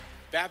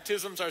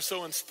Baptisms are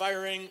so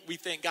inspiring. We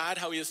thank God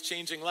how he is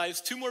changing lives.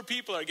 2 more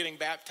people are getting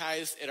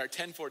baptized at our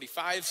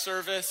 10:45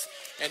 service,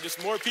 and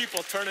just more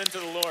people turning to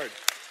the Lord.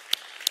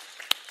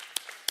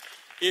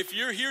 If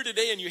you're here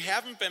today and you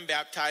haven't been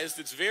baptized,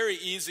 it's very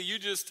easy. You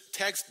just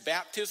text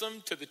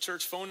baptism to the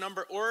church phone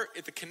number or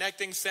at the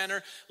Connecting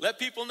Center. Let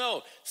people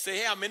know. Say,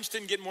 hey, I'm interested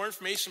in getting more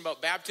information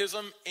about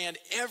baptism. And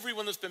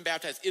everyone that's been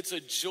baptized, it's a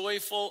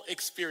joyful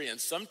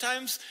experience.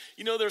 Sometimes,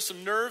 there's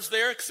some nerves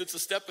there because it's a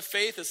step of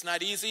faith. It's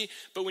not easy.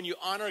 But when you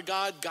honor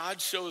God, God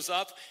shows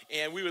up.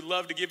 And we would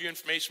love to give you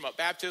information about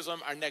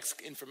baptism. Our next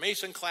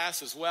information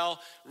class as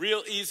well.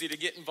 Real easy to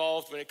get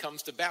involved when it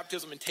comes to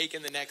baptism and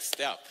taking the next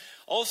step.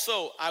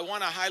 Also, I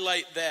want to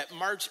highlight that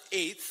March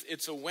 8th,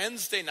 it's a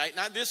Wednesday night,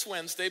 not this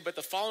Wednesday, but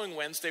the following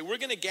Wednesday, we're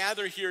going to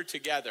gather here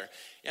together.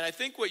 And I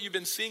think what you've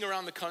been seeing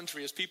around the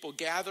country is people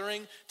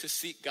gathering to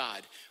seek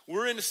God.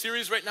 We're in a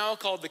series right now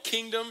called The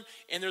Kingdom,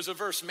 and there's a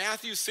verse,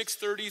 Matthew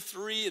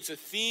 6:33. It's a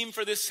theme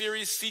for this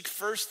series, seek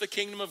first the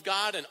kingdom of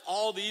God, and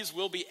all these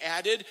will be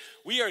added.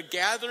 We are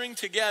gathering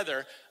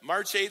together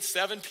March 8th,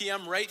 7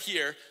 p.m. right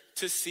here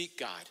to seek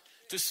God,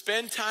 to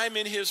spend time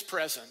in his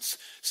presence.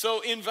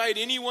 So invite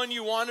anyone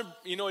you want to,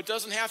 it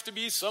doesn't have to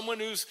be someone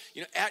who's,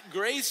 at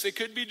Grace. It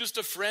could be just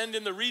a friend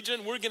in the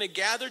region. We're going to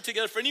gather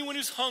together. For anyone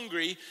who's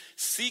hungry,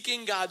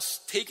 seeking God,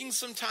 taking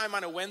some time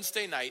on a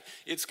Wednesday night,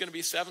 it's going to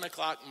be 7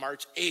 o'clock,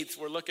 March 8th.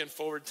 We're looking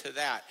forward to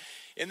that.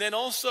 And then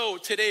also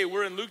today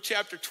we're in Luke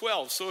chapter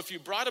 12. So if you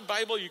brought a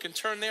Bible, you can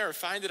turn there or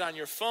find it on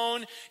your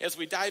phone as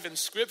we dive in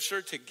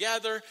scripture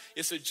together.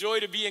 It's a joy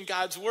to be in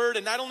God's word,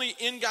 and not only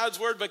in God's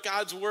word, but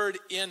God's word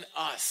in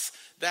us.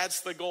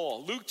 That's the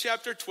goal. Luke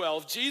chapter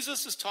 12,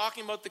 Jesus is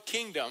talking about the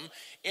kingdom,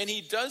 and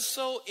he does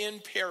so in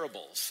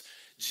parables.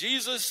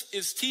 Jesus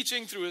is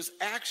teaching through his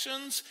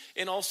actions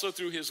and also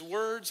through his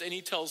words, and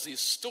he tells these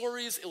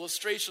stories,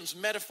 illustrations,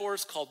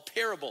 metaphors called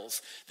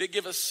parables that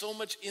give us so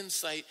much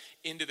insight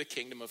into the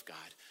kingdom of God.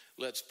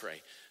 Let's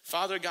pray.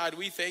 Father God,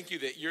 we thank you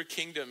that your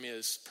kingdom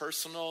is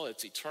personal,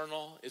 it's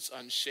eternal, it's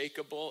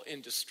unshakable,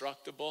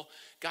 indestructible.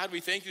 God,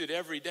 we thank you that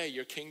every day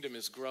your kingdom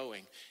is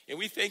growing. And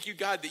we thank you,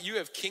 God, that you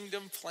have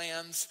kingdom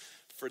plans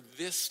for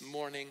this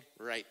morning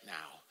right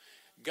now.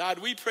 God,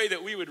 we pray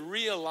that we would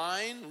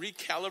realign,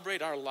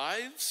 recalibrate our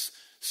lives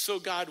so,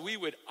 God, we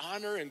would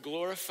honor and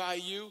glorify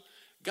you.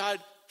 God,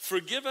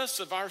 forgive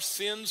us of our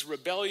sins,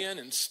 rebellion,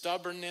 and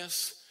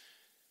stubbornness.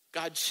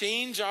 God,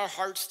 change our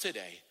hearts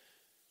today.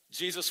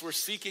 Jesus, we're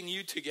seeking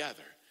you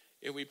together,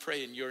 and we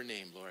pray in your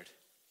name, Lord.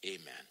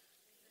 Amen.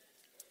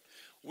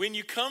 When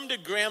you come to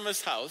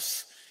Grandma's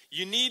house,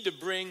 you need to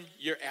bring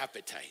your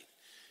appetite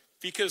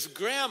because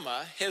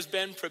Grandma has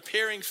been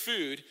preparing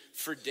food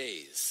for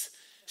days.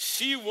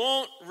 She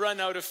won't run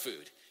out of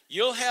food.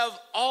 You'll have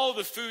all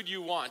the food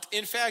you want.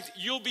 In fact,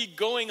 you'll be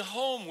going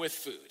home with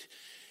food.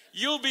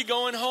 You'll be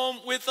going home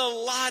with a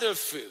lot of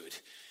food.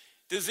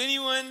 Does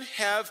anyone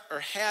have or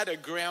had a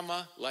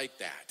grandma like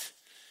that?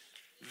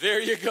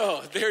 There you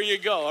go. There you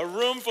go. A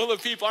room full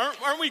of people.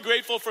 Aren't we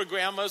grateful for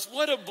grandmas?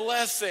 What a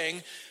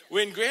blessing.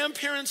 When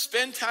grandparents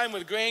spend time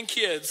with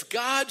grandkids,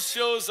 God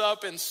shows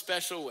up in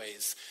special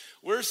ways.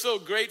 We're so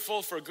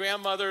grateful for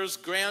grandmothers,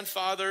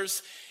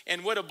 grandfathers,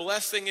 and what a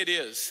blessing it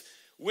is.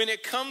 When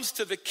it comes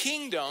to the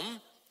kingdom,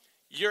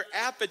 your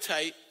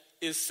appetite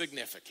is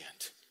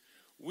significant.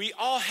 We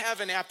all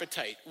have an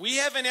appetite. We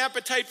have an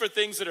appetite for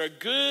things that are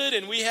good,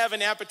 and we have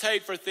an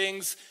appetite for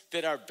things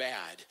that are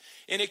bad.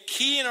 And a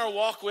key in our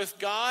walk with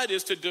God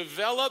is to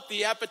develop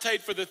the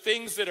appetite for the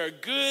things that are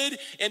good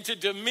and to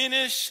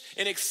diminish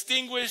and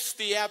extinguish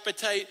the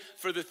appetite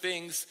for the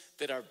things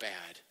that are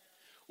bad.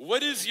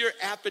 What does your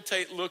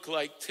appetite look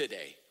like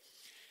today?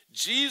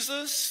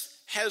 Jesus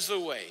has a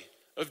way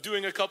of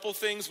doing a couple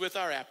things with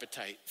our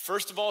appetite.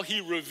 First of all, he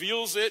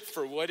reveals it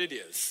for what it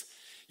is.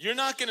 You're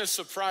not going to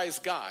surprise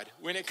God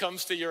when it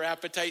comes to your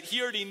appetite.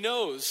 He already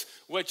knows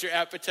what your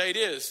appetite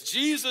is.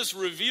 Jesus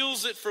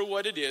reveals it for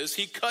what it is.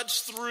 He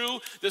cuts through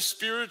the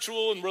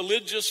spiritual and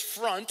religious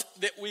front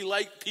that we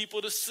like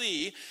people to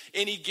see,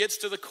 and he gets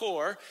to the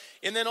core.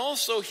 And then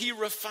also he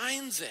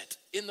refines it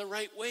in the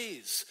right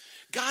ways.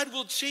 God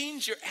will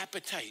change your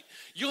appetite.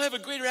 You'll have a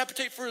greater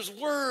appetite for his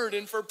word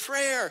and for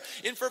prayer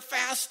and for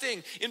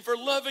fasting and for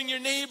loving your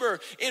neighbor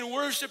and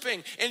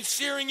worshiping and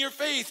sharing your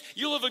faith.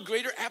 You'll have a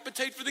greater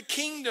appetite for the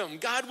kingdom.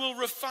 God will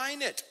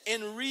refine it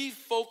and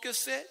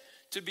refocus it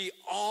to be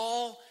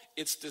all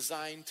it's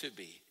designed to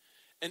be.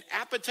 An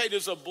appetite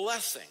is a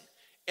blessing,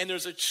 and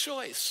there's a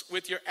choice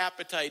with your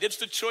appetite. It's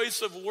the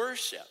choice of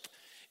worship.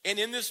 And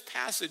in this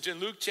passage in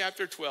Luke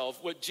chapter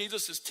 12, what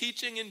Jesus is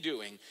teaching and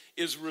doing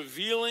is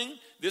revealing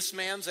this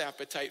man's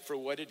appetite for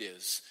what it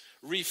is,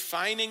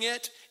 refining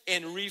it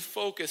and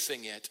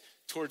refocusing it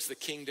towards the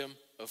kingdom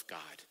of God.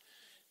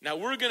 Now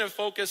we're going to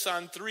focus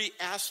on 3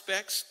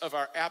 aspects of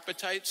our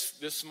appetites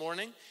this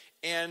morning,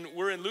 and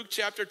we're in Luke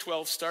chapter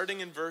 12, starting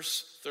in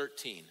verse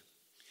 13.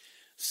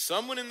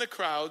 Someone in the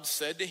crowd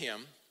said to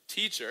him,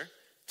 "Teacher,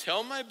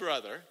 tell my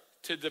brother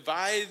to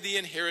divide the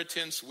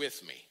inheritance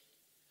with me."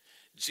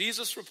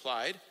 Jesus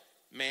replied,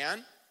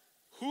 "Man,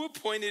 who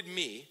appointed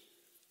me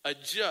a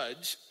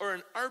judge or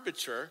an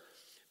arbiter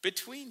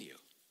between you."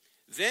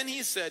 Then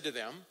he said to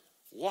them,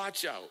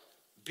 "Watch out.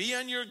 Be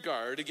on your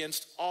guard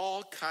against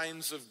all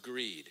kinds of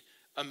greed.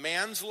 A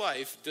man's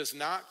life does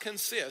not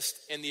consist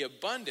in the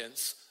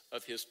abundance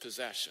of his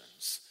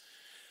possessions."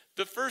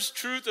 The first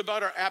truth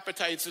about our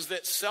appetites is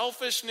that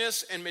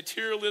selfishness and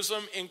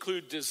materialism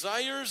include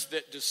desires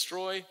that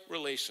destroy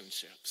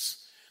relationships.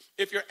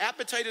 If your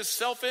appetite is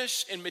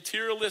selfish and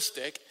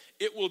materialistic,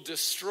 it will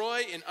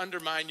destroy and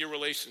undermine your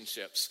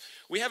relationships.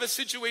 We have a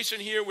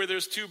situation here where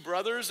there's two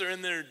brothers that are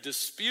in their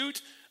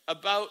dispute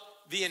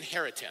about the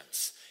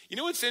inheritance. You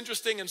know what's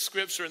interesting in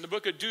Scripture? In the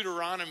book of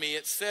Deuteronomy,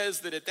 it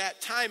says that at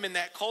that time in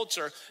that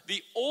culture,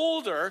 the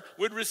older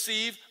would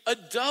receive a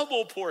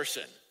double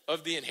portion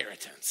of the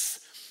inheritance.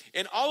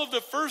 And all of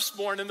the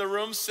firstborn in the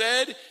room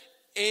said,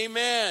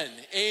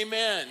 "Amen,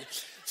 amen."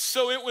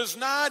 So it was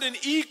not an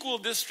equal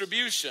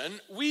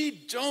distribution. We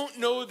don't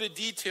know the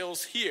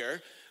details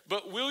here,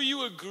 but will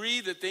you agree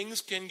that things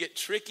can get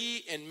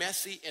tricky and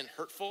messy and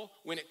hurtful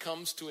when it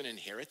comes to an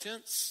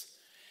inheritance?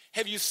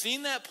 Have you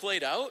seen that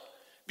played out?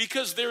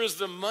 Because there is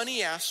the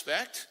money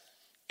aspect,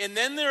 and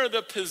then there are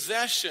the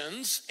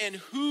possessions and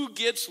who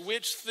gets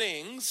which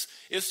things,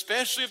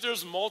 especially if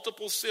there's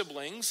multiple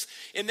siblings.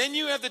 And then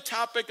you have the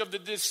topic of the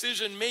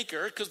decision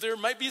maker, because there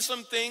might be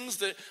some things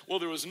that, well,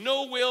 there was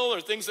no will or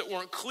things that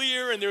weren't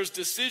clear, and there's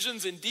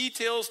decisions and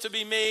details to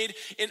be made.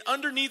 And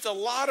underneath a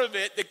lot of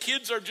it, the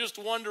kids are just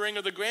wondering,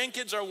 or the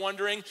grandkids are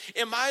wondering,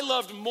 am I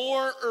loved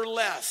more or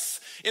less?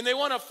 And they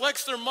want to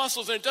flex their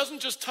muscles, and it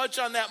doesn't just touch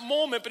on that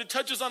moment, but it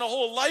touches on a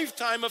whole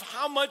lifetime of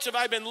how much have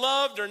I been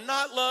loved or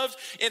not loved,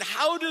 and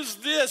how does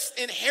this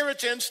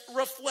inheritance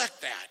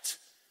reflect that?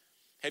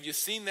 Have you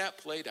seen that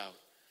played out?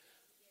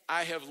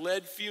 I have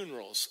led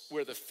funerals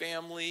where the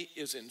family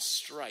is in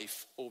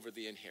strife over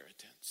the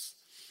inheritance.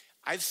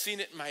 I've seen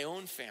it in my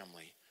own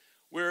family,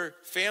 where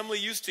family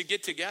used to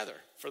get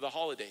together for the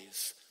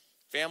holidays.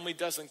 Family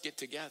doesn't get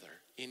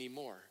together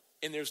anymore.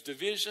 And there's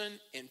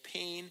division and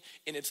pain,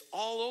 and it's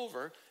all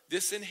over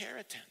this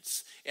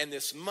inheritance and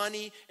this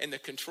money and the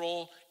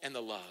control and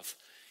the love.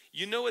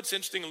 You know what's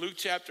interesting? In Luke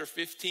chapter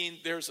 15,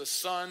 there's a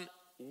son.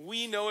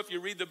 We know if you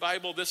read the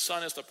Bible, this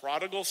son is the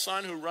prodigal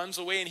son who runs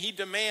away, and he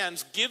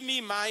demands, "Give me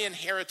my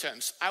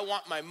inheritance. I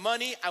want my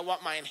money. I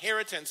want my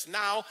inheritance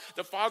now."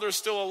 The father's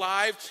still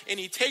alive, and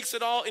he takes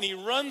it all, and he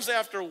runs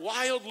after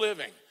wild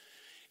living.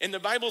 And the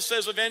Bible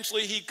says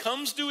eventually he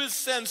comes to his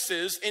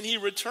senses and he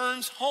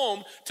returns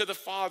home to the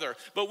father.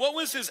 But what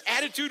was his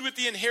attitude with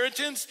the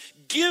inheritance?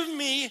 Give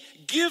me,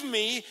 give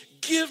me,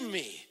 give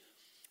me.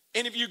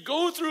 And if you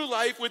go through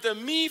life with a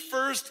me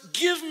first,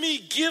 give me,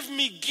 give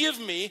me, give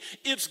me,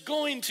 it's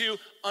going to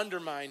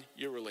undermine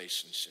your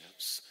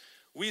relationships.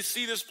 We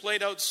see this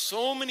played out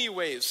so many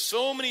ways,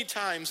 so many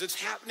times. It's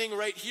happening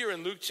right here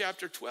in Luke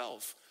chapter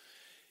 12.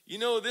 You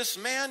know, this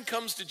man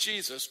comes to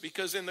Jesus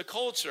because in the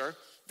culture,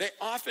 they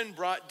often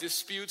brought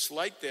disputes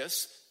like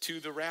this to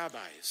the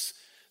rabbis.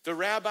 The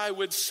rabbi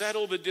would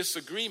settle the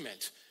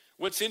disagreement.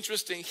 What's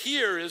interesting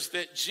here is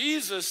that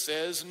Jesus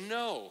says,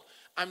 "No,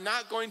 I'm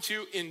not going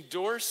to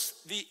endorse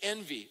the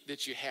envy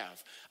that you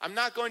have. I'm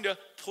not going to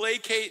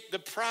placate the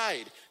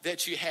pride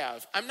that you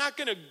have. I'm not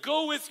going to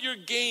go with your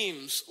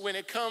games when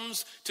it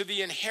comes to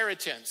the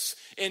inheritance."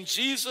 And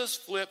Jesus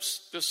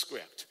flips the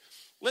script.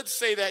 Let's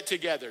say that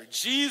together.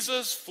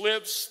 Jesus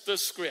flips the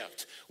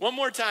script. One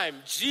more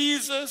time.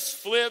 Jesus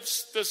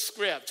flips the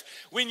script.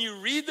 When you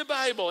read the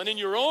Bible and in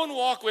your own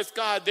walk with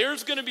God,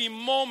 there's going to be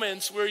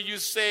moments where you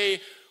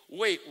say,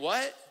 "Wait,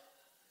 what?"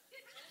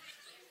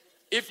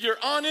 If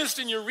you're honest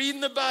and you're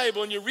reading the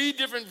Bible and you read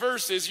different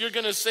verses, you're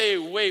going to say,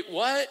 "Wait,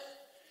 what?"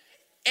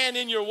 And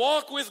in your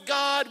walk with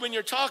God, when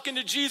you're talking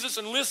to Jesus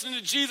and listening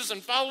to Jesus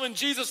and following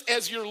Jesus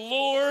as your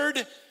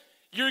Lord,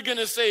 you're going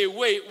to say,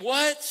 "Wait,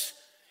 what?"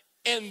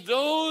 And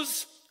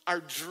those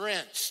are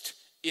drenched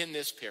in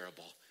this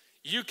parable.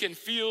 You can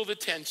feel the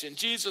tension.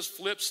 Jesus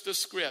flips the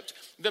script.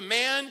 The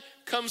man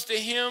comes to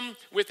him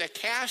with a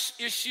cash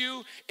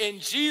issue,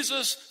 and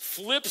Jesus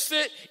flips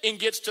it and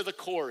gets to the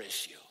core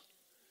issue.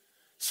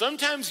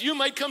 Sometimes you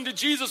might come to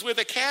Jesus with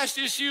a cash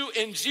issue,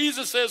 and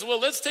Jesus says, "Well,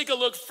 let's take a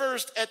look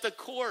first at the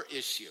core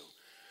issue."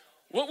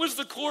 What was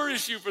the core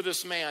issue for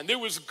this man? There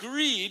was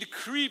greed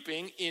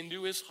creeping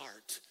into his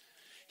heart.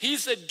 He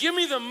said, "Give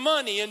me the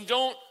money and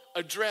don't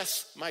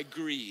address my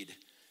greed."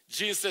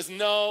 Jesus says,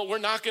 "No, we're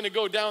not going to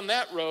go down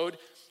that road."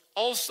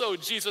 Also,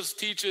 Jesus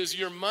teaches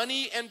your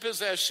money and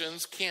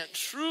possessions can't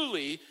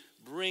truly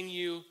bring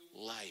you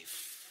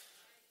life.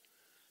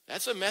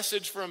 That's a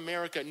message for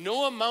America.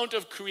 No amount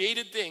of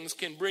created things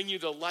can bring you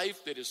the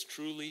life that is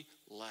truly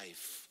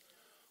life.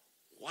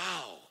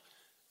 Wow,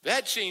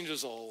 that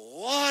changes a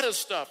lot of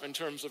stuff in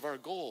terms of our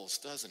goals,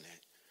 doesn't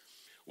it?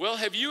 Well,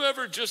 have you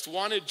ever just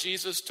wanted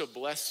Jesus to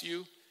bless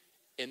you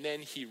and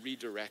then he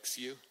redirects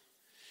you?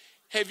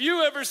 Have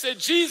you ever said,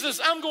 "Jesus,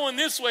 I'm going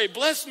this way,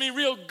 bless me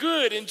real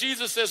good," and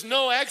Jesus says,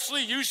 "No,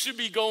 actually, you should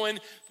be going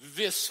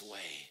this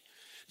way"?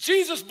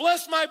 Jesus,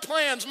 bless my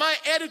plans, my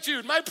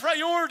attitude, my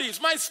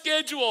priorities, my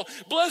schedule.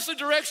 Bless the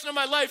direction of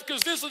my life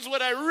because this is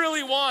what I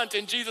really want.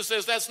 And Jesus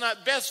says, that's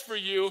not best for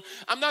you.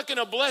 I'm not going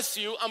to bless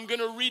you. I'm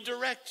going to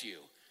redirect you.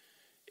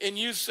 And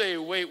you say,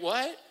 wait,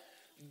 what?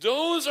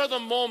 Those are the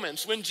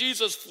moments when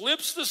Jesus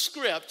flips the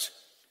script.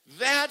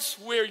 That's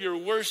where your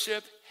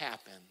worship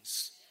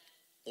happens.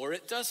 Or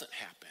it doesn't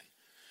happen.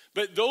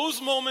 But those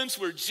moments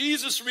where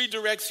Jesus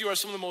redirects you are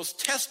some of the most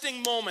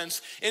testing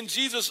moments. And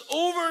Jesus,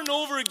 over and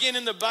over again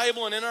in the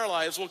Bible and in our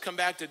lives, will come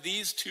back to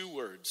these two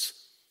words: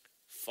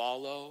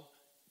 follow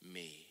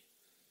me.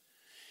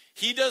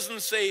 He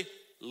doesn't say,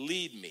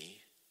 lead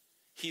me.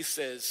 He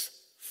says,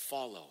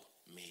 follow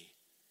me.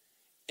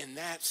 And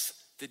that's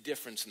the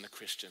difference in the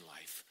Christian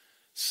life.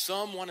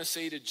 Some want to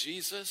say to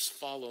Jesus,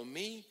 follow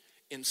me.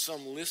 And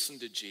some listen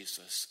to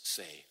Jesus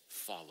say,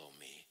 follow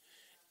me.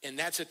 And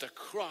that's at the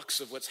crux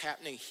of what's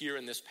happening here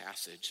in this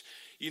passage.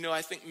 You know,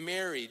 I think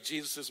Mary,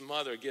 Jesus'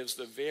 mother, gives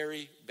the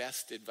very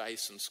best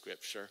advice in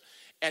Scripture.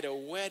 At a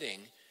wedding,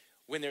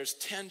 when there's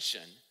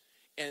tension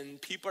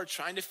and people are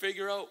trying to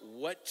figure out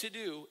what to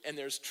do, and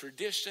there's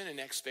tradition and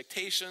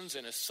expectations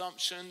and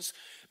assumptions,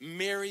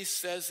 Mary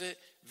says it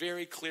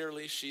very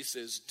clearly. She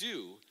says,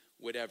 do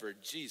whatever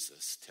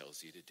Jesus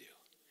tells you to do.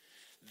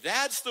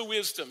 That's the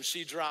wisdom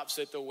she drops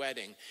at the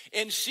wedding.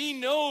 And she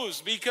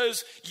knows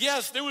because,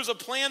 yes, there was a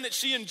plan that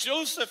she and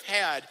Joseph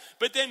had.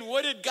 But then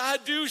what did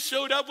God do?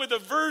 Showed up with a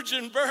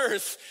virgin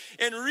birth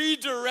and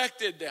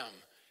redirected them.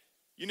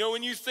 You know,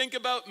 when you think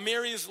about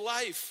Mary's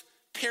life,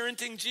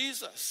 parenting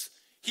Jesus,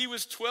 he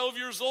was 12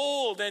 years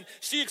old and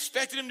she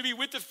expected him to be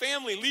with the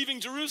family, leaving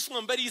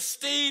Jerusalem. But he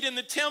stayed in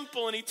the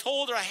temple and he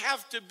told her, I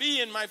have to be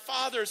in my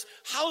Father's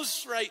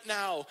house right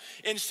now.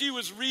 And she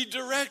was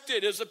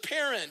redirected as a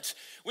parent.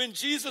 When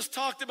Jesus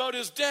talked about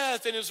his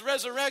death and his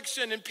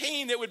resurrection and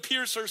pain that would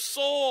pierce her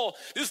soul,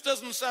 this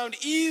doesn't sound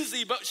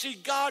easy, but she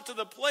got to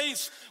the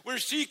place where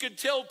she could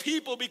tell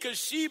people because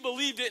she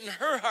believed it in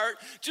her heart,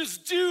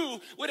 just do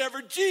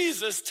whatever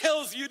Jesus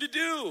tells you to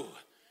do.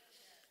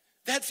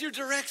 That's your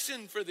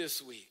direction for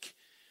this week.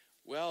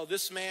 Well,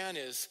 this man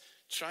is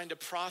trying to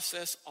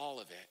process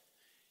all of it.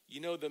 You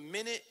know, the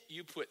minute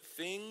you put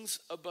things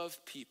above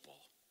people,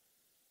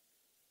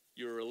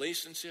 your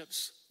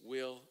relationships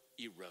will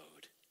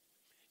erode.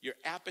 Your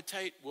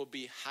appetite will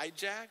be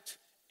hijacked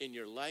and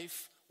your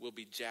life will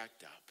be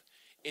jacked up.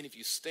 And if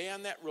you stay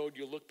on that road,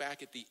 you'll look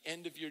back at the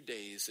end of your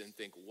days and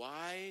think,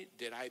 why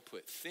did I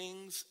put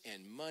things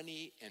and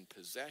money and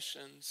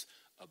possessions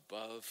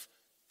above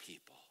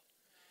people?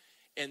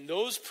 And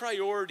those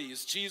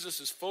priorities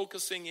Jesus is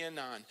focusing in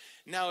on.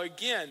 Now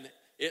again,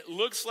 it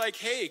looks like,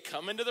 hey,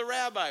 come into the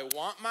rabbi,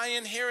 want my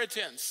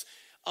inheritance.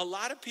 A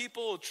lot of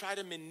people will try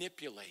to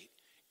manipulate.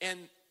 And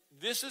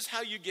this is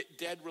how you get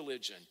dead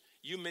religion.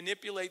 You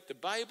manipulate the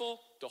Bible,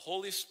 the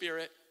Holy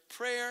Spirit,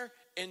 prayer,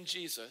 and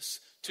Jesus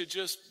to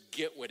just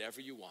get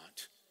whatever you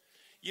want.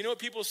 You know what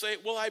people say?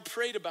 Well, I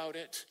prayed about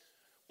it.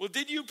 Well,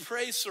 did you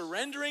pray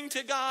surrendering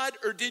to God,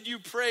 or did you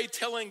pray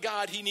telling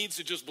God he needs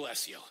to just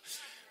bless you?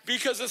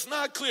 Because it's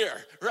not clear,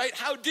 right?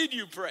 How did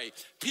you pray?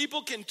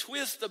 People can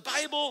twist the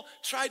Bible,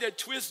 try to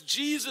twist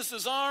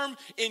Jesus' arm,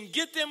 and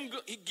get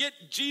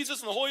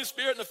Jesus and the Holy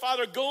Spirit and the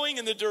Father going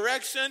in the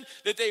direction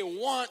that they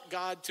want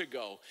God to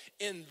go.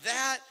 And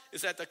that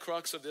is at the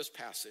crux of this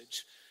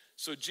passage.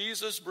 So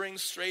Jesus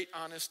brings straight,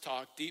 honest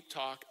talk, deep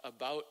talk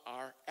about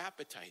our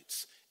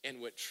appetites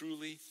and what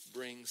truly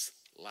brings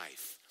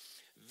life.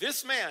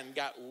 This man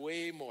got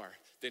way more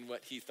than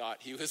what he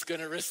thought he was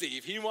going to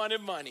receive. He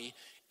wanted money.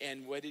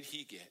 And what did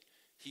he get?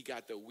 He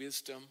got the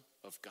wisdom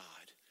of God.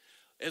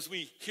 As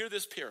we hear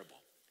this parable,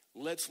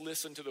 let's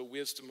listen to the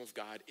wisdom of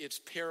God. It's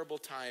parable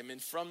time.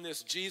 And from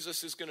this,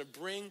 Jesus is going to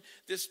bring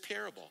this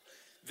parable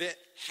that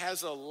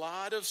has a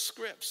lot of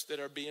scripts that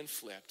are being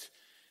flipped.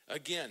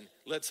 Again,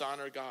 let's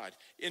honor God.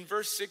 In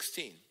verse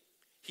 16,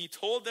 he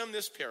told them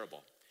this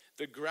parable.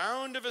 The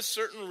ground of a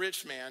certain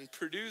rich man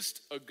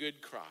produced a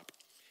good crop.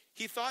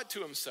 He thought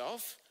to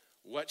himself,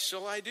 what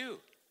shall I do?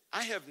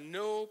 I have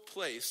no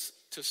place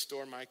to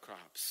store my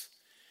crops.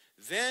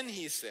 Then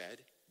he said,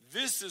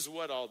 this is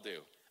what I'll do.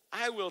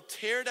 I will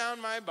tear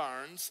down my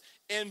barns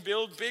and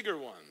build bigger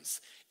ones.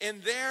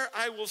 And there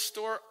I will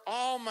store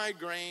all my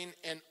grain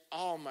and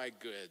all my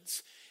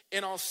goods.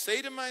 And I'll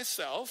say to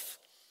myself,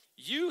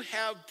 you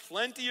have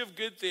plenty of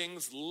good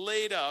things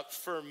laid up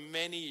for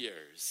many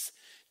years.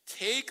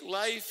 Take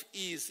life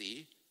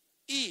easy,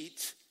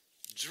 eat,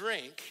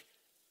 drink,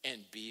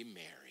 and be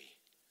merry.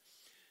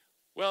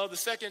 Well, the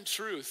second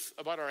truth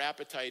about our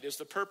appetite is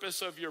the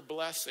purpose of your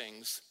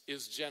blessings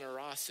is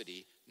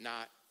generosity,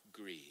 not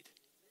greed.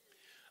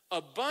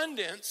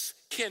 Abundance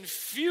can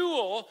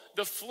fuel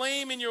the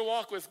flame in your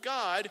walk with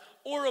God,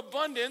 or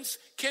abundance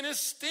can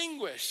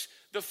extinguish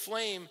the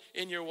flame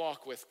in your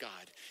walk with God.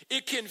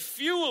 It can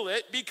fuel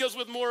it because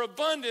with more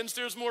abundance,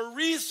 there's more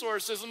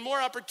resources and more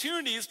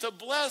opportunities to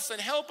bless and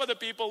help other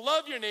people,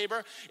 love your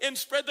neighbor, and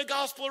spread the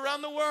gospel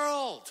around the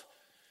world.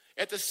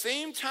 At the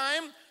same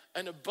time,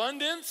 an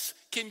abundance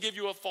can give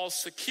you a false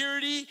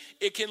security.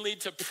 It can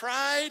lead to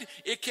pride.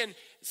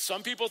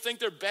 Some people think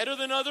they're better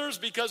than others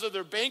because of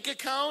their bank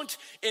account,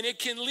 and it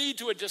can lead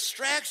to a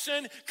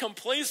distraction,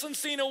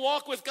 complacency in a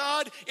walk with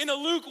God, in a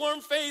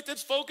lukewarm faith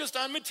that's focused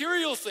on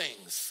material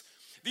things.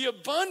 The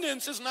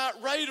abundance is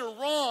not right or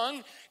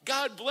wrong.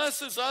 God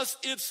blesses us.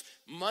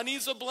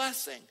 Money's a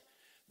blessing.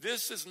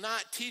 This is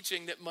not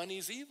teaching that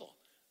money's evil.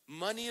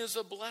 Money is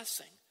a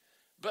blessing.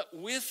 But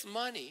with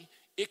money,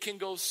 it can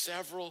go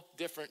several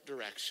different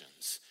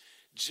directions.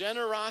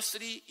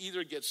 Generosity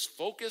either gets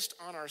focused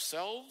on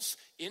ourselves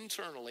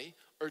internally,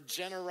 or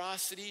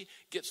generosity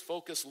gets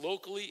focused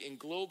locally and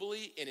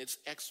globally, and it's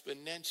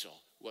exponential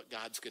what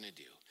God's going to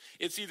do.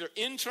 It's either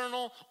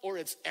internal or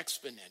it's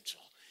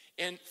exponential.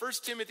 In 1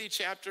 Timothy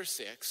chapter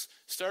 6,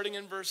 starting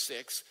in verse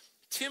 6,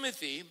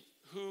 Timothy,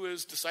 who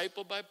is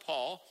discipled by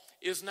Paul,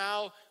 is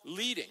now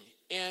leading.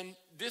 And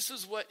this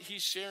is what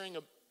he's sharing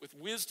with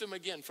wisdom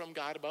again from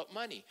God about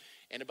money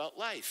and about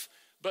life.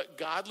 But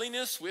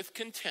godliness with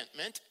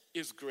contentment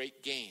is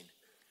great gain.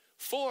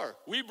 For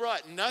we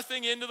brought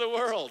nothing into the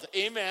world,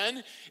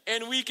 amen,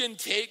 and we can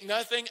take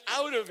nothing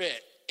out of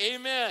it,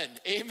 amen,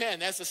 amen.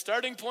 That's the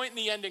starting point and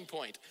the ending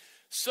point.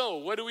 So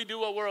what do we do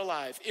while we're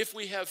alive? If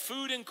we have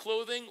food and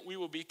clothing, we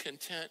will be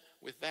content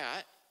with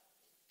that.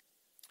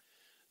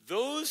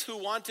 Those who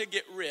want to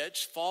get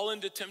rich fall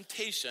into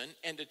temptation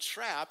and a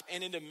trap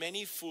and into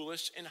many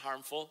foolish and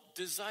harmful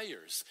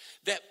desires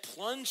that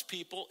plunge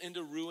people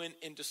into ruin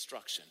and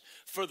destruction.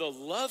 For the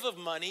love of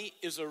money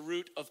is a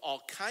root of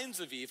all kinds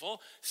of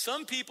evil.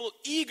 Some people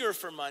eager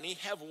for money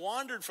have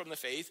wandered from the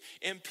faith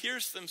and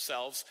pierced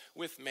themselves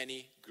with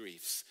many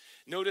griefs.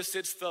 Notice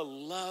it's the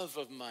love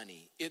of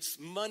money. It's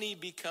money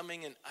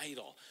becoming an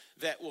idol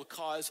that will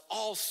cause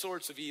all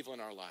sorts of evil in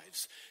our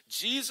lives.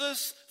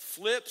 Jesus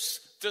flips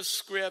the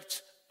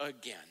script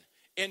again.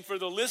 And for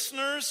the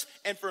listeners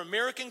and for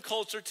American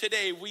culture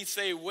today, we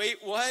say, wait,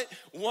 what?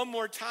 One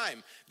more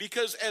time.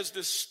 Because as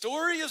the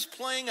story is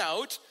playing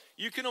out,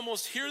 you can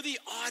almost hear the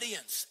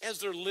audience as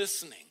they're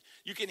listening.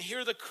 You can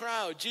hear the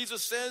crowd.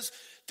 Jesus says,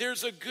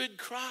 there's a good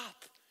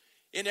crop.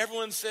 And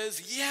everyone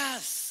says,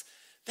 yes,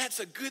 that's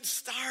a good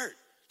start.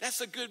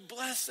 That's a good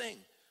blessing.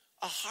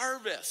 A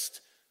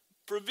harvest,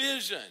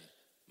 provision,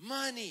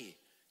 money.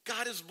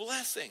 God is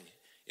blessing.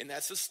 And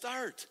that's a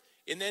start.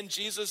 And then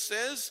Jesus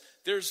says,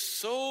 there's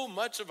so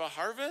much of a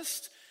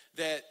harvest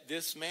that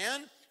this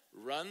man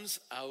runs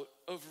out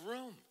of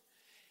room.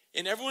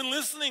 And everyone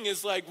listening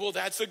is like, well,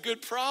 that's a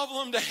good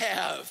problem to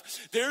have.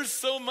 There's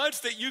so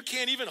much that you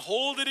can't even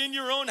hold it in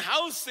your own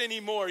house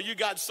anymore. You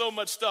got so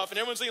much stuff. And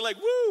everyone's saying like,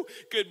 woo,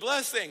 good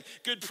blessing,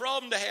 good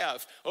problem to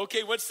have.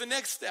 Okay, what's the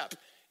next step?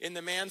 And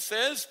the man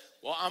says,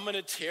 well, I'm going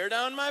to tear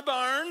down my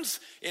barns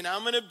and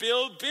I'm going to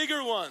build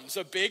bigger ones.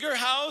 A bigger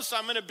house,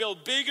 I'm going to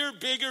build bigger,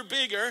 bigger,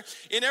 bigger.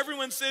 And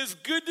everyone says,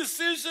 good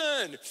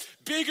decision.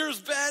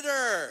 Bigger's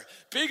better.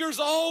 Bigger's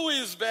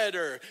always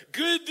better.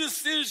 Good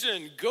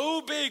decision.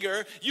 Go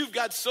bigger. You've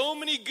got so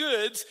many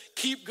goods.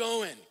 Keep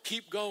going.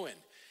 Keep going.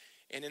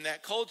 And in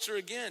that culture,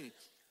 again,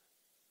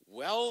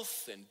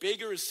 wealth and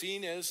bigger is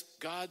seen as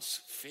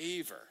God's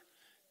favor.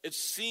 It's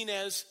seen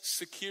as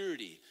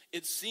security.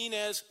 It's seen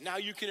as now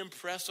you can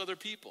impress other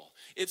people.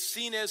 It's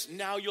seen as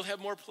now you'll have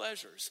more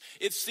pleasures.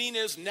 It's seen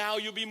as now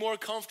you'll be more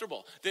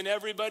comfortable than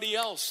everybody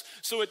else.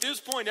 So at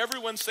this point,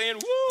 everyone's saying,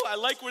 woo, I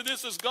like where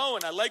this is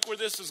going. I like where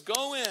this is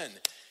going.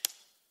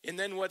 And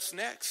then what's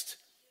next?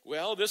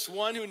 Well, this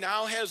one who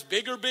now has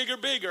bigger, bigger,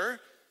 bigger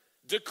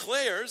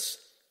declares,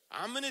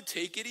 I'm going to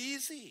take it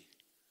easy.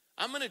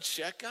 I'm going to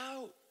check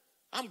out.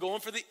 I'm going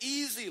for the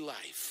easy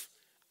life.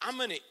 I'm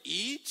going to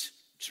eat,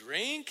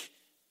 drink,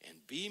 and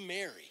be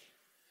merry.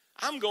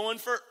 I'm going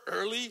for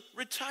early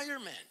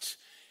retirement.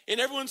 And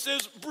everyone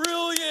says,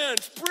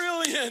 brilliant,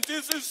 brilliant.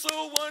 This is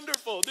so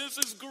wonderful. This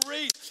is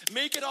great.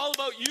 Make it all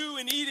about you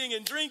and eating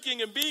and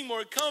drinking and being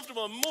more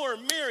comfortable and more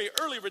merry.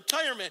 Early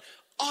retirement.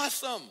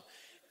 Awesome.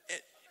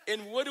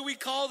 And what do we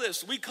call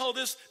this? We call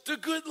this the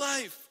good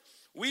life.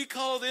 We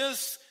call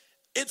this,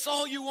 it's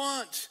all you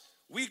want.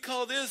 We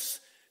call this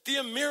the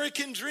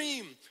American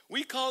dream.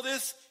 We call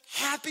this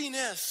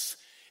happiness.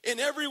 And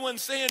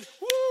everyone's saying,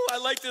 woo, I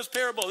like this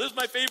parable. This is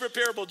my favorite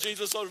parable,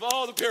 Jesus. Out of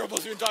all the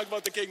parables you can talk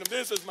about the kingdom,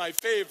 this is my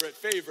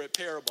favorite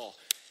parable.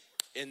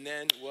 And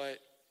then what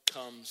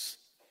comes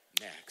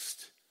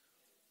next?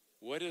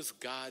 What does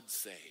God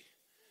say?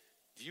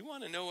 Do you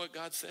want to know what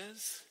God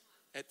says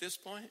at this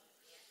point?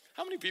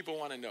 How many people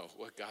want to know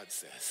what God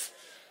says?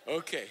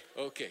 Okay.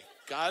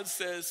 God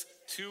says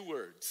two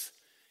words.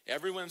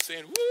 Everyone's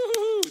saying,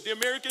 woo, the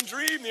American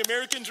dream, the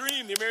American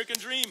dream, the American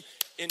dream.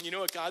 And you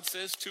know what God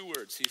says? Two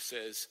words. He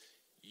says,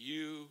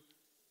 you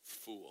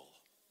fool.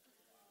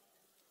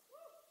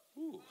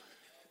 Ooh.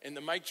 And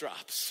the mic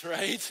drops,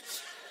 right?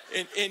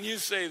 And you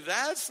say,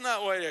 that's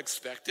not what I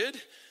expected.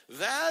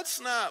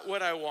 That's not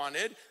what I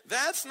wanted.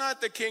 That's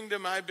not the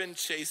kingdom I've been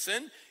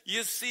chasing.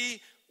 You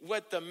see,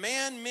 what the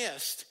man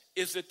missed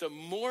is that the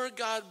more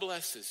God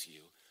blesses you,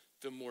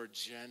 the more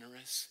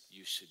generous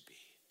you should be.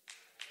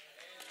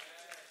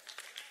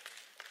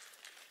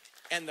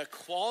 And the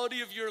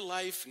quality of your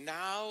life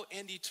now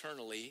and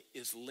eternally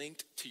is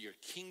linked to your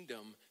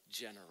kingdom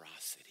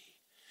generosity.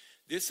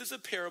 This is a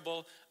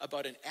parable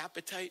about an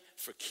appetite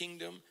for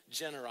kingdom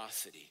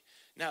generosity.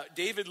 Now,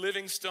 David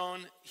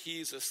Livingstone,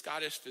 he's a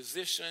Scottish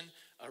physician,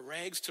 a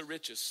rags to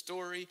riches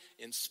story,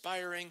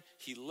 inspiring.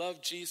 He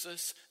loved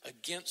Jesus,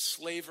 against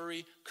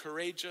slavery,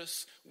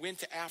 courageous, went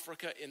to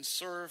Africa and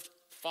served,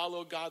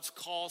 followed God's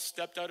call,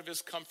 stepped out of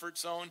his comfort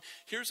zone.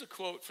 Here's a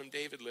quote from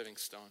David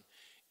Livingstone.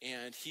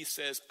 And he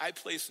says, I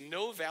place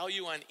no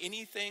value on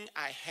anything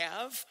I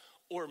have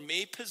or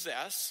may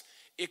possess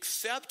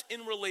except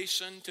in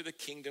relation to the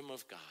kingdom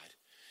of God.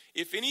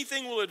 If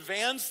anything will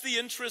advance the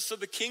interests of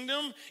the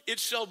kingdom, it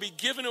shall be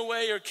given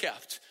away or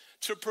kept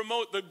to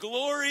promote the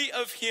glory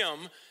of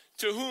him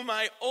to whom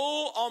I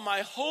owe all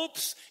my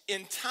hopes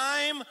in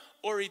time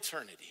or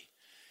eternity.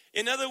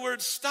 In other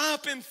words,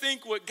 stop and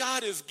think what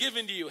God has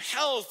given to you.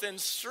 Health and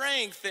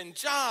strength and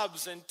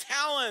jobs and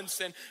talents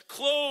and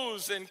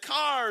clothes and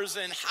cars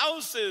and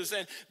houses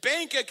and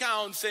bank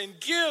accounts and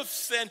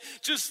gifts. And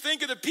just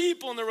think of the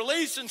people and the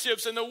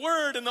relationships and the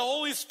Word and the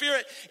Holy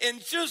Spirit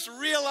and just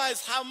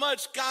realize how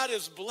much God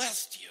has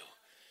blessed you.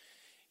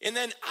 And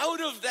then out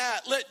of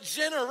that, let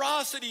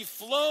generosity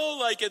flow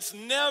like it's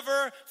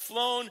never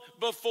flown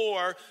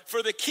before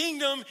for the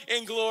kingdom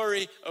and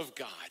glory of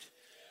God.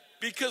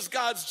 Because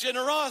God's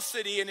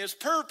generosity and his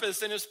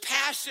purpose and his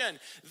passion,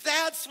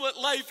 that's what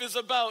life is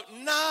about,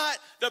 not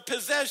the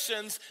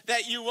possessions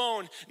that you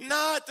own,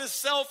 not the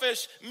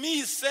selfish,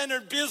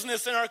 me-centered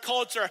business in our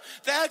culture.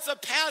 That's a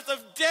path of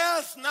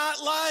death,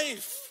 not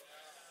life.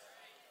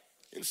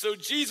 And so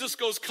Jesus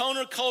goes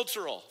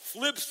countercultural,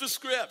 flips the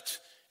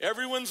script.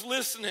 Everyone's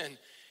listening.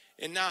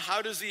 And now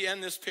how does he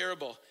end this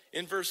parable?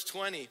 In verse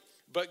 20,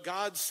 but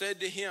God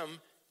said to him,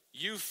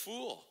 you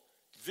fool.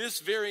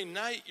 This very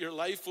night your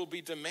life will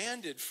be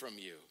demanded from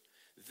you.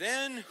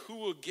 Then who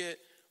will get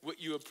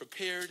what you have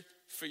prepared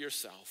for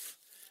yourself?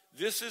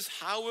 This is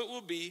how it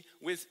will be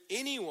with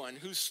anyone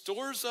who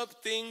stores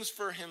up things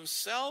for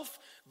himself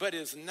but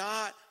is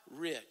not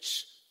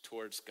rich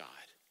towards God.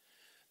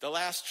 The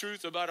last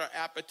truth about our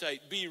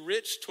appetite, be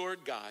rich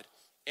toward God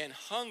and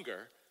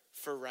hunger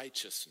for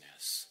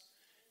righteousness.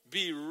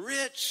 Be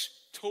rich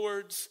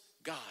towards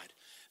God.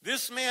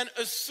 This man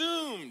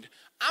assumed,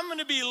 I'm going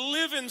to be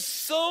living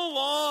so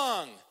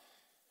long.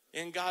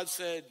 And God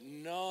said,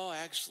 no,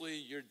 actually,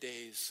 your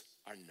days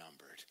are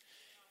numbered.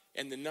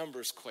 And the number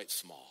is quite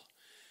small.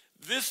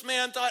 This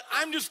man thought,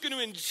 I'm just going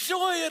to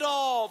enjoy it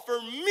all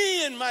for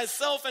me and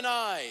myself and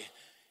I.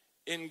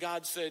 And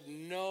God said,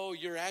 no,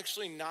 you're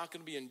actually not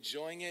going to be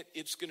enjoying it.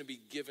 It's going to be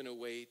given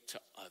away to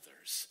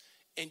others.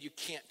 And you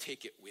can't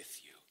take it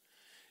with you.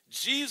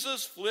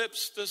 Jesus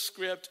flips the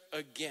script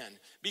again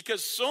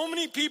because so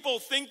many people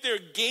think they're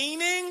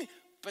gaining,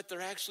 but they're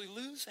actually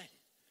losing.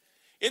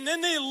 And then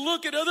they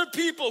look at other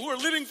people who are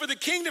living for the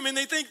kingdom and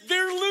they think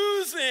they're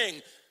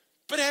losing,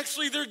 but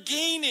actually they're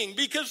gaining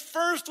because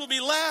first will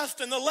be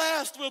last and the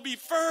last will be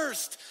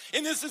first.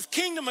 And this is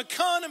kingdom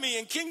economy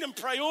and kingdom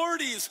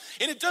priorities.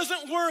 And it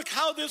doesn't work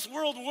how this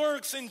world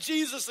works. And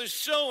Jesus is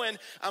showing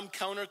I'm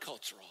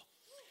countercultural.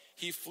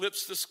 He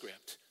flips the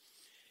script.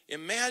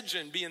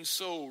 Imagine being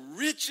so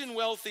rich and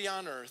wealthy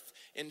on earth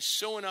and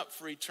showing up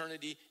for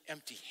eternity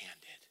empty-handed.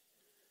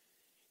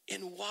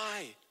 And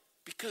why?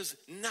 Because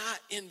not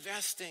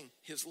investing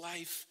his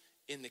life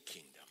in the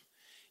kingdom.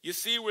 You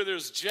see, where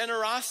there's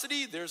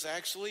generosity, there's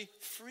actually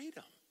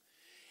freedom.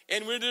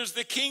 And where there's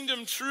the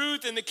kingdom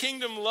truth and the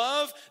kingdom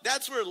love,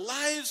 that's where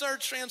lives are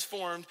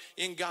transformed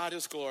and God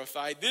is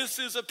glorified. This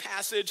is a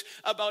passage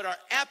about our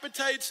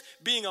appetites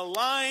being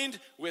aligned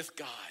with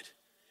God.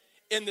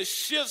 And the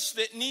shifts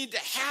that need to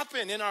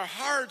happen in our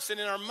hearts and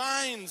in our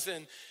minds.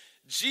 And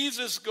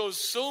Jesus goes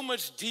so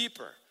much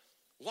deeper.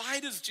 Why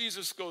does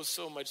Jesus go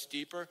so much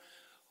deeper?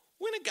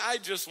 When a guy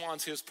just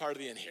wants his part of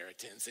the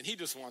inheritance and he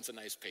just wants a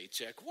nice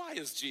paycheck, why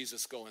is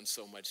Jesus going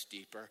so much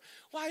deeper?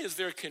 Why is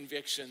there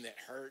conviction that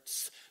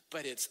hurts,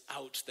 but it's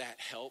ouch that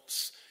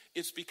helps?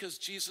 It's because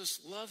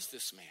Jesus loves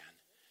this man.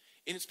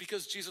 And it's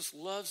because Jesus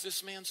loves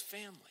this man's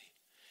family.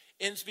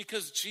 And it's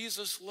because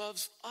Jesus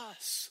loves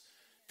us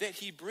that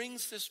he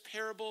brings this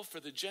parable for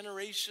the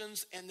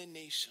generations and the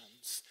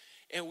nations,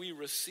 and we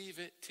receive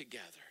it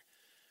together.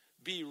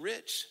 Be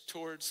rich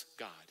towards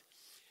God.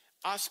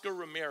 Oscar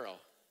Romero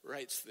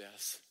writes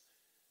this.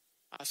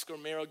 Oscar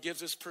Romero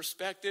gives us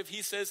perspective.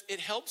 He says,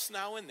 it helps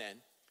now and then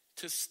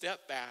to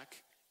step back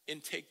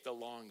and take the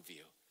long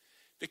view.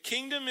 The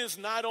kingdom is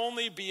not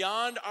only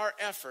beyond our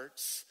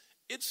efforts,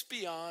 it's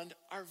beyond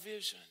our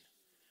vision.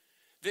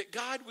 That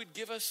God would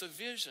give us a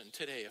vision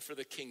today for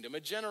the kingdom, a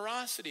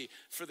generosity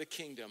for the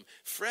kingdom,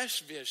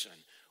 fresh vision.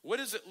 What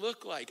does it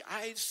look like?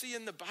 I see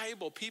in the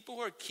Bible, people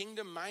who are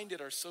kingdom-minded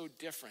are so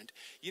different.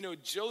 You know,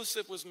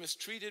 Joseph was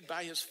mistreated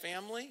by his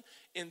family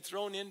and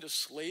thrown into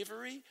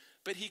slavery,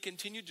 But he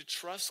continued to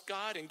trust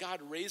God, and God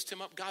raised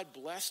him up. God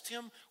blessed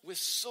him with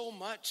so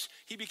much.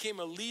 He became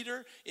a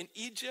leader in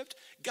Egypt.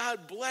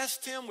 God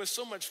blessed him with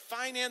so much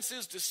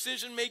finances,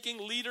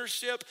 decision-making,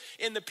 leadership.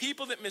 And the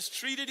people that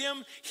mistreated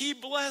him, he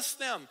blessed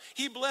them.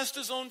 He blessed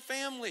his own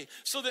family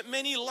so that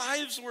many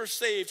lives were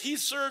saved. He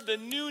served a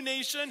new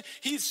nation.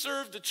 He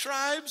served the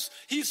tribes.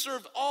 He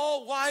served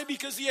all. Why?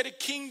 Because he had a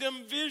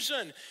kingdom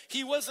vision.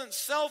 He wasn't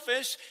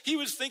selfish. He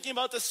was thinking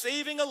about the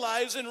saving of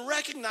lives and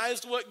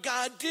recognized what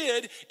God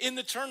did in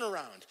the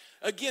turnaround.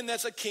 Again,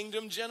 that's a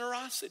kingdom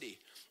generosity.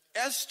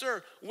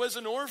 Esther was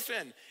an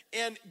orphan,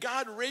 and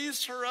God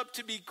raised her up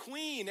to be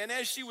queen. And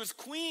as she was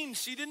queen,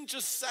 she didn't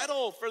just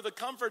settle for the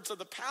comforts of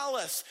the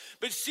palace,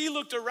 but she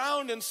looked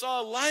around and saw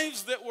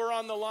lives that were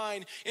on the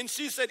line. And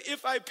she said,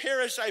 if I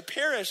perish,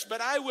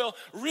 but I will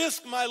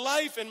risk my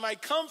life and my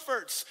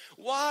comforts.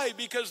 Why?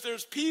 Because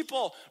there's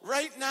people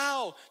right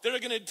now that are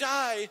going to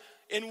die,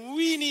 and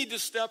we need to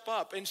step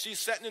up. And she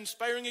set an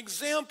inspiring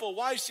example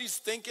why she's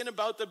thinking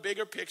about the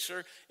bigger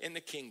picture in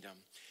the kingdom.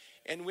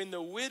 And when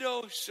the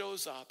widow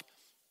shows up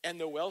and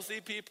the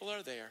wealthy people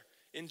are there,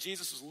 and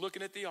Jesus is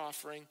looking at the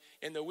offering,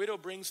 and the widow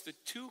brings the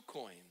 2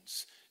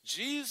 coins,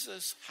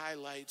 Jesus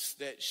highlights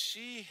that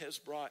she has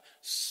brought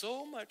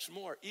so much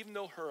more. Even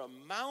though her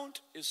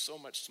amount is so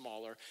much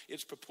smaller,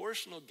 it's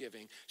proportional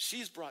giving.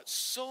 She's brought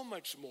so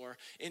much more,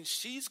 and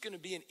she's going to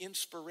be an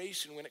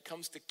inspiration when it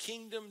comes to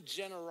kingdom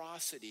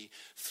generosity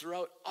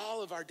throughout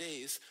all of our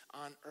days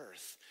on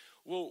earth.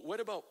 Well, what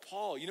about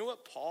Paul? You know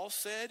what Paul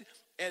said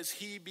as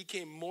he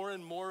became more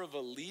and more of a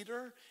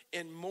leader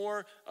and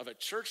more of a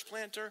church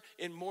planter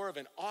and more of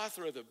an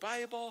author of the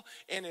Bible,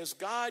 and as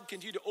God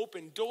continued to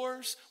open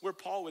doors where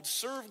Paul would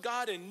serve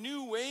God in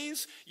new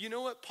ways, you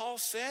know what Paul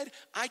said?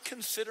 I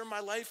consider my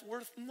life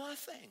worth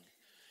nothing.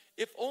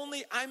 If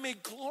only I may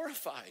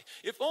glorify.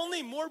 If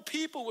only more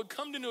people would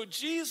come to know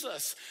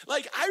Jesus.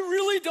 Like, I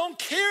really don't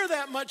care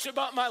that much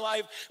about my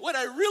life. What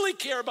I really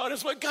care about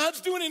is what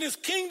God's doing in his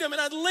kingdom,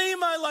 and I'd lay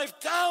my life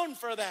down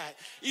for that.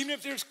 Even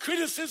if there's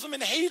criticism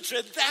and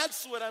hatred,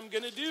 that's what I'm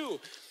going to do.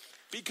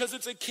 Because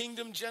it's a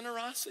kingdom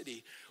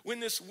generosity.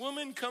 When this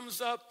woman comes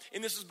up,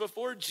 and this is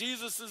before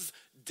Jesus'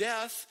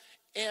 death,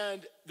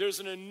 and there's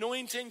an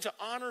anointing to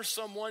honor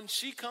someone,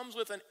 she comes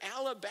with an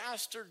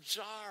alabaster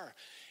jar.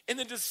 And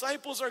the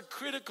disciples are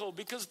critical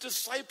because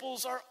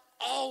disciples are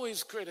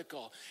always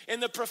critical.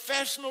 And the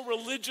professional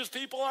religious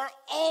people are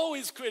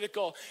always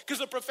critical because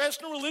the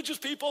professional religious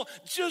people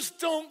just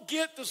don't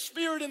get the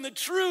spirit and the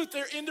truth.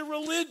 They're into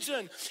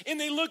religion. And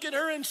they look at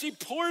her and she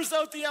pours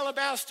out the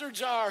alabaster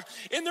jar.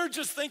 And they're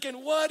just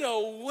thinking, what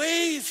a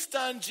waste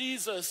on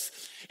Jesus.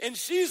 And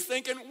she's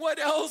thinking, what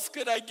else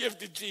could I give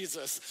to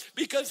Jesus?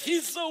 Because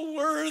he's so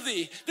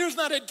worthy. There's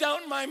not a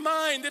doubt in my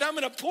mind that I'm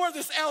going to pour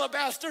this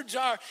alabaster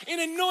jar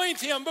and anoint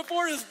him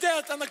before his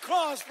death on the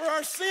cross for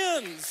our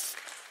sins.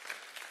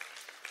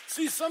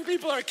 See, some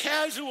people are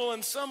casual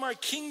and some are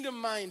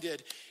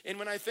kingdom-minded. And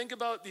when I think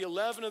about the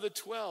 11 of the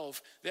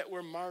 12 that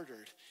were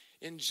martyred,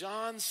 and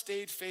John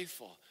stayed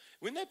faithful,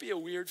 wouldn't that be a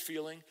weird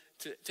feeling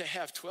to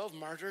have 12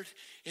 martyred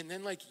and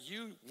then like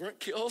you weren't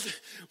killed?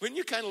 Wouldn't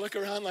you kind of look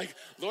around like,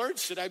 Lord,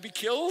 should I be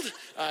killed?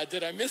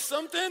 Did I miss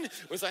something?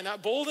 Was I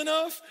not bold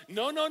enough?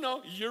 No.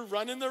 You're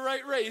running the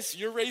right race.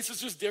 Your race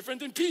is just different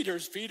than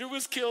Peter's. Peter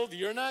was killed.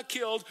 You're not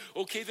killed.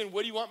 Okay, then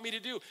what do you want me to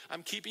do?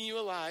 I'm keeping you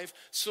alive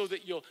so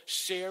that you'll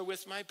share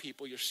with my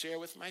people, you'll share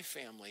with my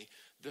family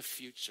the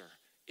future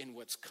in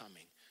what's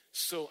coming.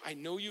 So I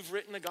know you've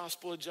written the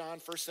Gospel of John,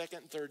 1st, 2nd,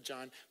 and 3rd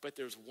John, but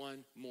there's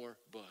one more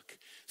book.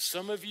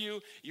 Some of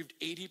you've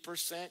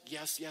 80%,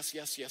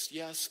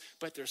 yes,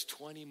 but there's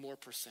 20 more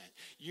percent.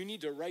 You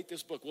need to write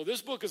this book. Well,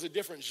 this book is a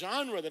different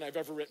genre than I've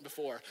ever written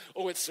before.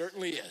 Oh, it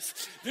certainly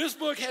is. This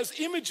book has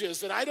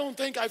images that I don't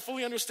think I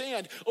fully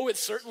understand. Oh, it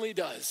certainly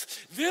does.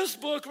 This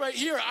book right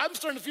here, I'm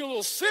starting to feel a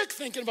little sick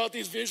thinking about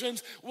these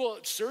visions. Well,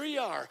 sure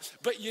you are.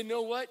 But you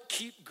know what?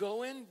 Keep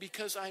going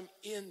because I'm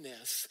in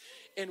this.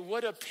 And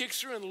what a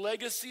picture and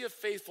legacy of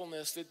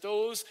faithfulness that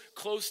those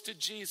close to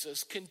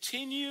Jesus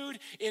continued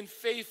in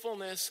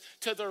faithfulness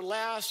to their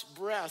last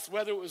breath,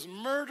 whether it was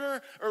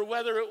murder or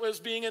whether it was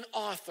being an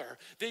author.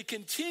 They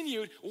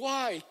continued.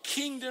 Why?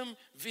 Kingdom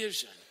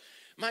vision.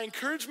 My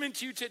encouragement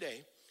to you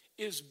today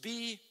is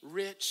be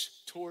rich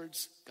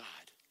towards God.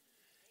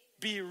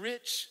 Be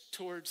rich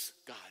towards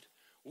God.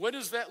 What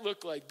does that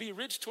look like? Be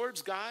rich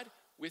towards God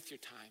with your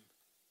time.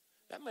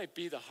 That might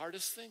be the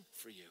hardest thing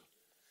for you.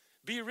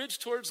 Be rich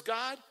towards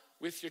God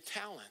with your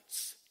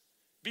talents.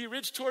 Be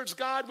rich towards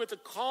God with the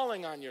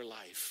calling on your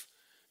life.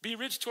 Be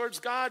rich towards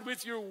God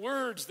with your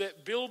words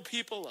that build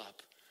people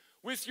up.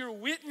 With your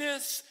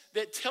witness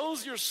that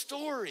tells your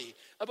story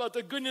about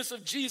the goodness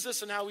of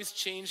Jesus and how he's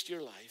changed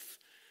your life.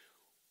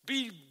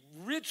 Be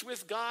rich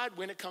with God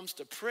when it comes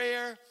to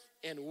prayer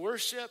and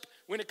worship,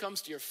 when it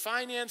comes to your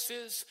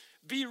finances.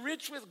 Be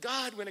rich with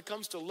God when it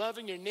comes to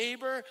loving your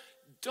neighbor.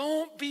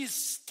 Don't be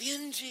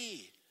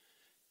stingy.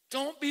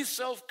 Don't be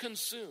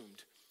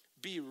self-consumed.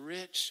 Be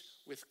rich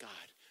with God.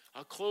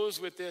 I'll close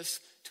with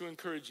this to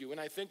encourage you. When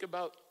I think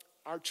about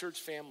our church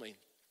family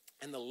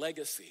and the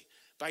legacy,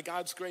 by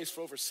God's grace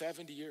for over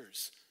 70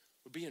 years.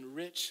 We're being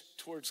rich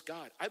towards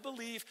God. I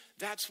believe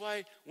that's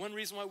why, one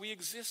reason why we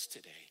exist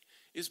today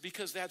is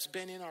because that's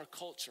been in our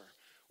culture.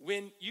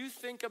 When you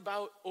think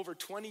about over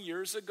 20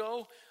 years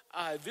ago,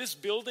 this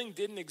building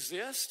didn't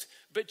exist,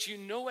 but you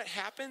know what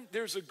happened?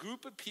 There's a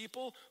group of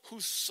people who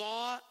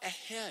saw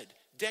ahead,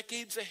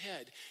 decades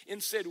ahead,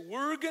 and said,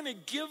 we're going to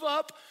give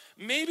up.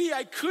 Maybe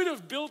I could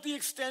have built the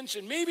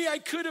extension. Maybe I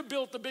could have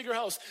built the bigger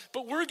house,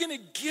 but we're going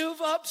to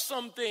give up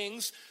some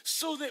things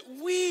so that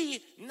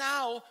we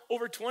now,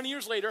 over 20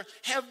 years later,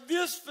 have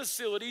this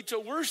facility to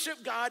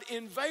worship God,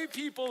 invite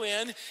people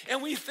in,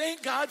 and we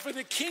thank God for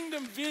the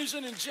kingdom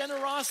vision and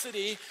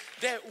generosity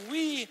that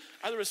we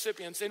are the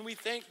recipients. And we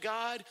thank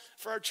God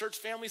for our church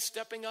family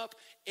stepping up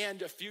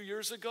and a few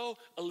years ago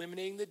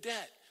eliminating the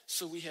debt.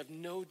 So we have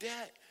no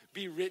debt.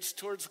 Be rich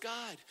towards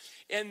God.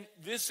 And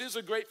this is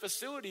a great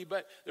facility,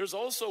 but there's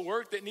also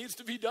work that needs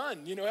to be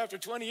done. You know, after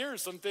 20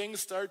 years, some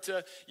things start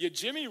to, you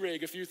jimmy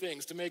rig a few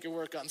things to make it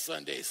work on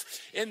Sundays.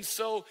 And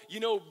so, you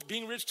know,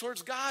 being rich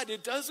towards God,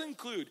 it does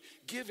include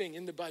giving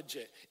in the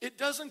budget. It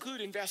does include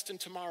invest in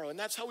tomorrow. And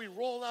that's how we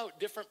roll out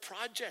different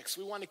projects.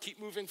 We want to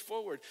keep moving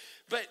forward.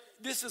 But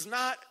this is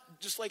not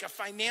just like a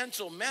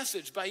financial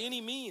message by any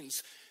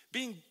means.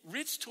 Being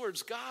rich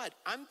towards God,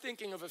 I'm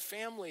thinking of a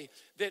family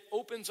that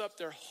opens up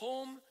their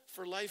home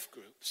for life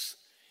groups.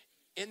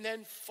 And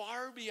then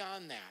far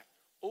beyond that,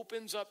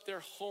 opens up their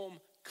home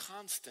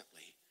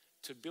constantly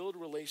to build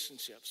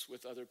relationships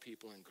with other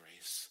people in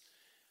grace.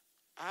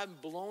 I'm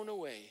blown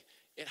away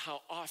at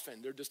how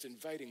often they're just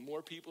inviting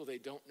more people they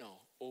don't know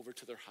over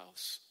to their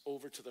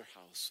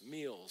house,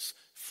 meals,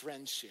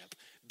 friendship,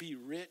 be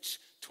rich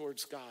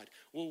towards God.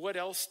 Well, what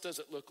else does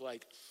it look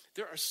like?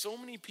 There are so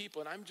many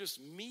people, and I'm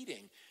just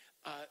meeting.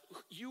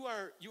 You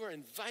are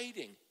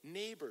inviting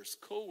neighbors,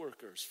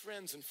 coworkers,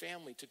 friends, and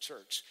family to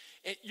church.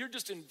 And you're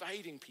just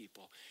inviting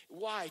people.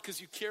 Why?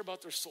 Because you care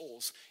about their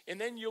souls. And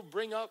then you'll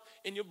bring them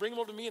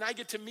over to me, and I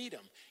get to meet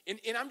them.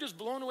 And I'm just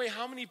blown away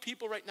how many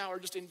people right now are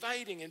just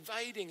inviting,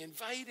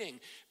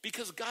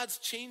 because God's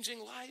changing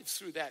lives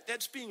through that.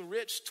 That's being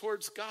rich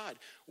towards God.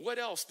 What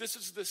else? This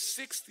is the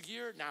 6th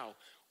year now.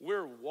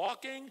 We're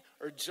walking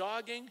or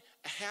jogging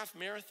a half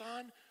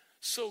marathon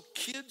so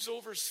kids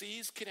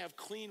overseas can have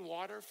clean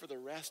water for the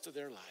rest of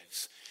their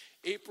lives.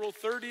 April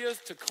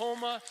 30th,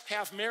 Tacoma,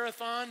 half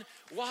marathon.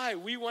 Why?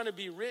 We want to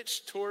be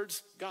rich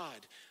towards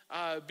God.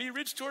 Be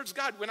rich towards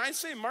God. When I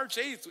say March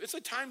 8th, it's a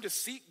time to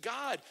seek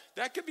God.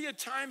 That could be a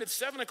time at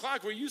 7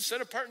 o'clock where you set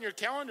apart in your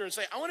calendar and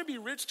say, I want to be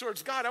rich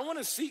towards God. I want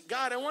to seek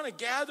God. I want to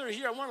gather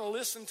here. I want to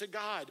listen to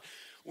God.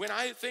 When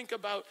I think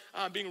about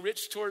being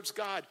rich towards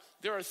God,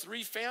 there are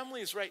 3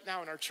 families right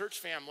now in our church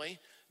family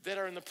that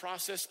are in the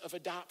process of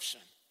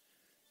adoption.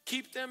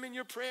 Keep them in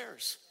your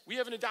prayers. We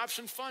have an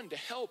adoption fund to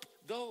help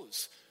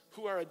those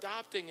who are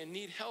adopting and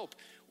need help.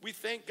 We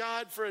thank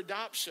God for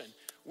adoption.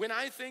 When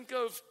I think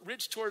of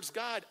rich towards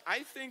God,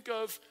 I think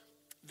of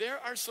there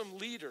are some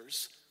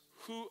leaders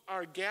who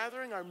are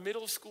gathering our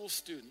middle school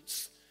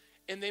students,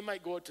 and they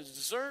might go out to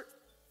dessert,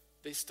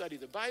 they study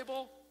the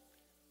Bible,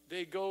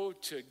 they go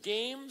to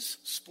games,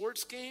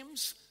 sports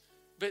games,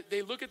 but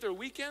they look at their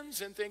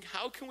weekends and think,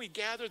 how can we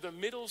gather the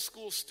middle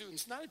school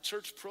students? Not a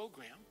church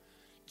program.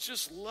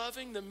 Just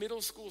loving the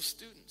middle school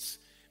students,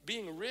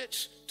 being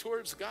rich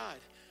towards God.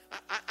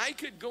 I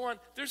could go on.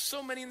 There's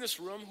so many in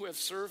this room who have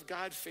served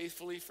God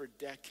faithfully for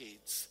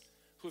decades,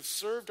 who have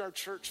served our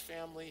church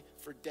family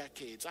for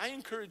decades. I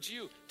encourage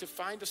you to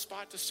find a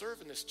spot to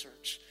serve in this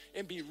church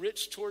and be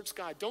rich towards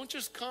God. Don't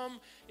just come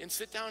and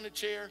sit down in a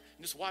chair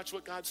and just watch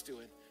what God's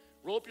doing.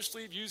 Roll up your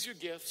sleeve, use your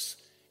gifts,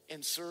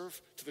 and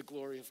serve to the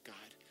glory of God.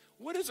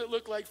 What does it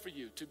look like for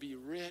you to be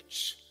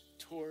rich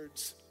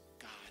towards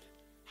God?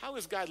 How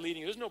is God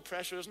leading you? There's no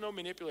pressure. There's no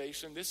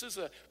manipulation. This is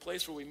a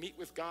place where we meet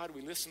with God.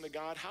 We listen to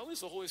God. How is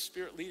the Holy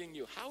Spirit leading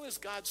you? How has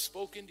God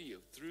spoken to you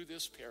through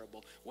this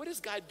parable? What is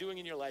God doing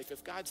in your life?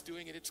 If God's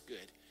doing it, it's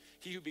good.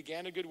 He who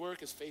began a good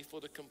work is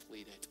faithful to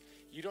complete it.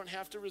 You don't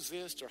have to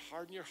resist or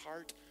harden your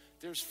heart.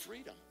 There's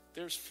freedom.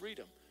 There's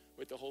freedom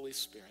with the Holy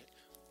Spirit.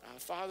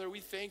 Father,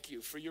 we thank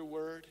you for your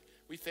word.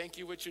 We thank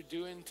you what you're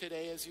doing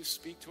today as you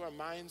speak to our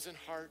minds and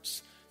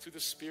hearts through the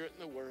Spirit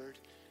and the word.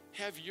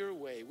 Have your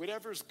way.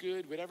 Whatever's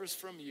good, whatever's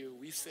from you,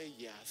 we say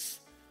yes.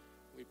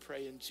 We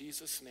pray in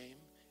Jesus' name.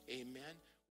 Amen.